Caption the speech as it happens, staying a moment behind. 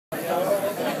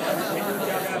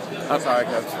I'm sorry,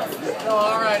 Coach. No,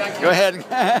 all right. Go ahead.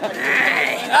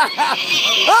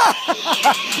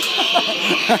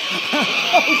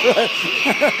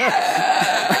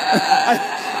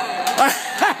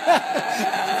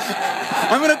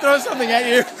 I'm going to throw something at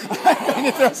you. I'm going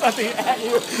to throw something at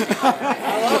you. I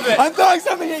love it. I'm throwing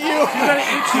something at you. You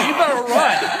better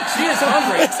run. She is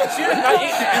hungry. She has not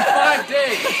eaten in 5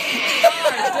 days.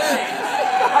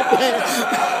 5 days.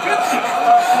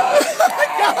 Oh, my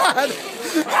God.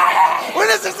 When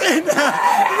does this end?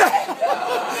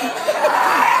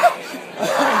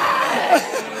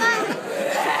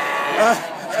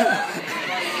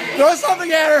 Throw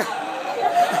something at her.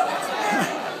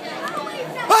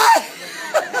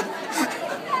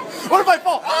 What if I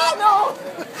fall? Oh, no!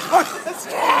 Oh,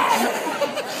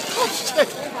 shit.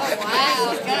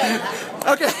 Wow, good.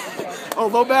 Okay. Oh,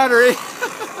 low battery.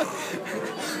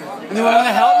 Anyone want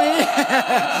to help me?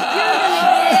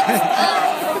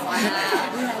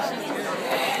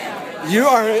 You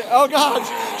are, oh God,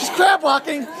 she's crab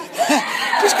walking.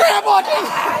 She's crab walking.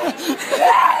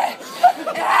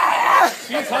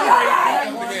 She's hungry.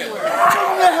 I'm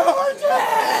gonna have a heart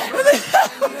attack.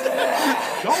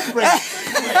 Don't bring it.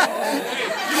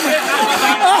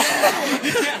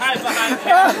 You can't hide behind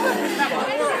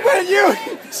But you,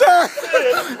 sir,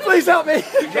 please help me.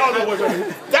 No,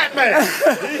 that man,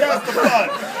 he has the blood.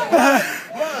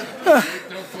 Get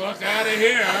the fuck out of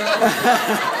here.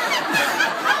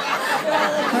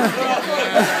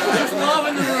 There's love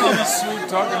in the room. Sweet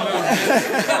talking little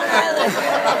kid.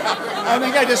 I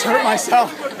think I just hurt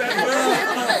myself.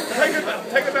 Take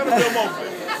it down to Bill Mosley.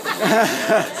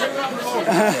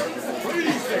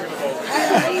 Please take it to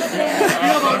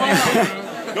Mosley.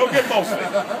 Go get Mosley.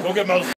 Go get Mosley.